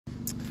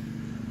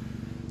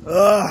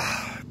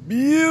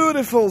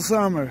Beautiful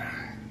summer.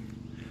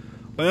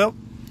 Well,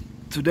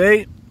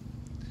 today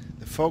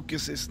the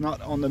focus is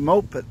not on the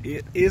moped,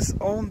 it is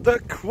on the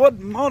quad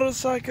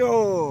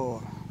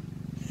motorcycle.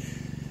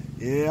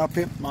 Yeah, I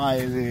pimped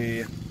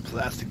my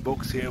plastic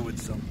box here with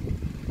some,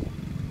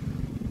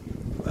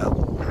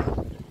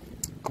 well,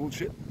 cool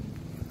shit.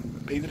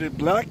 Painted it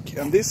black,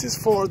 and this is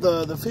for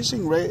the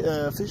fishing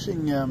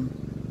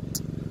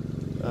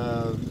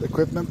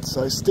equipment.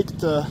 So I stick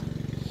the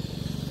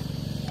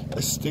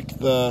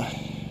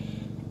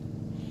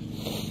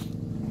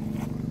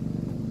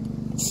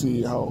let's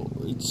see how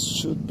it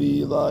should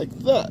be, like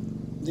that.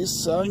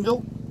 This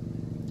angle,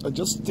 I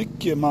just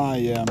stick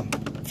my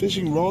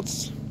fishing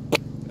rods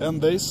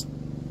and base.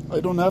 I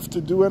don't have to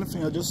do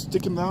anything, I just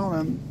stick them down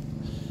and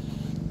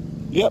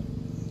yep,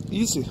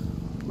 easy,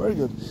 very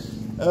good.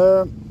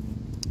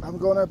 I'm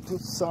gonna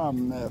put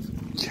some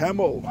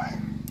camo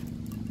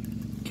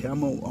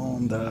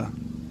on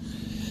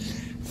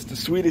it's the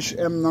Swedish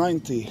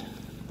M90.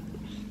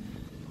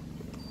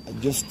 I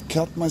just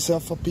cut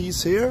myself a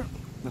piece here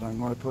that I'm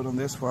going to put on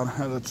this one.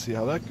 Let's see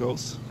how that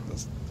goes.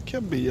 That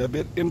can be a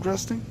bit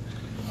interesting.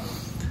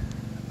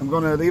 I'm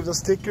going to leave the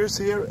stickers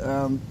here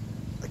and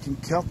I can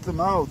cut them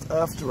out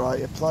after I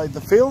apply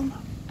the film.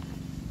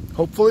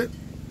 Hopefully.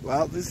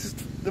 Well, this is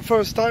the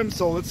first time,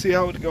 so let's see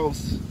how it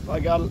goes. I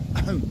got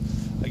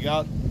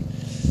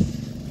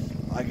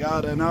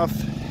enough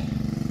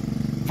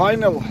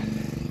final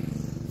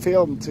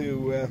film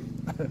to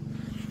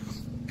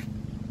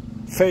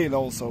fail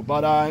also,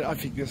 but I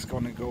think it's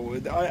gonna go.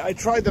 I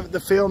tried the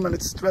film and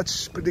it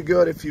stretched pretty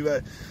good if you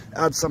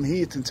add some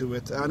heat into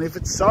it, and if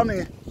it's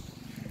sunny,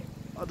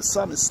 well, the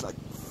sun is like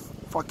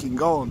fucking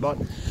gone, but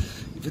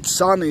if it's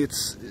sunny,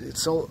 it's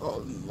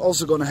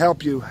also gonna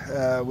help you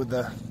with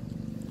the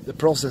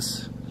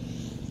process.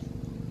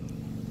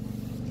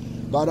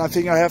 But I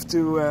think I have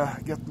to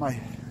get my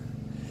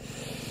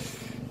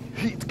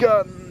heat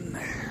gun.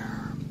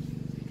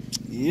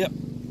 Yep.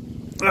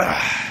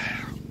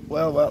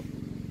 Well.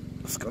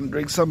 Just gonna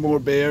drink some more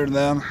beer and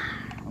then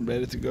I'm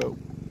ready to go.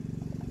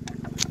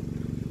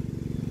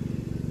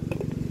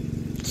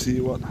 See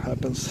what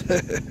happens.